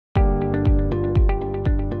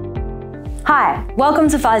Hi, welcome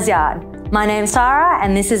to FuzzYard. My name's Tara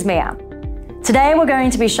and this is Mia. Today we're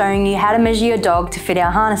going to be showing you how to measure your dog to fit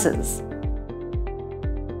our harnesses.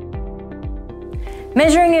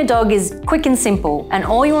 Measuring your dog is quick and simple, and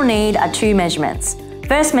all you'll need are two measurements.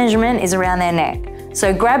 First measurement is around their neck.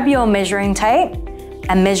 So grab your measuring tape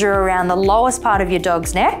and measure around the lowest part of your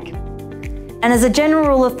dog's neck. And as a general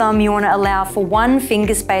rule of thumb, you want to allow for 1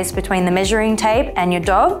 finger space between the measuring tape and your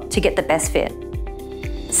dog to get the best fit.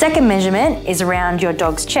 Second measurement is around your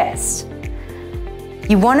dog's chest.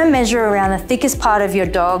 You want to measure around the thickest part of your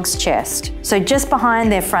dog's chest, so just behind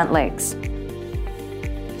their front legs.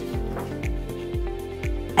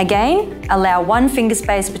 Again, allow 1 finger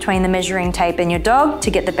space between the measuring tape and your dog to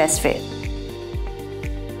get the best fit.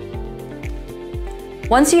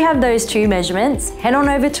 Once you have those two measurements, head on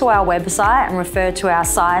over to our website and refer to our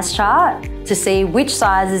size chart to see which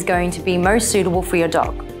size is going to be most suitable for your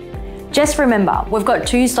dog. Just remember, we've got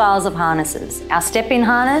 2 styles of harnesses, our step-in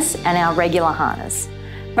harness and our regular harness.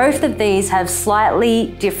 Both of these have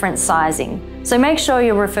slightly different sizing, so make sure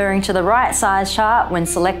you're referring to the right size chart when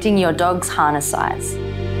selecting your dog's harness size.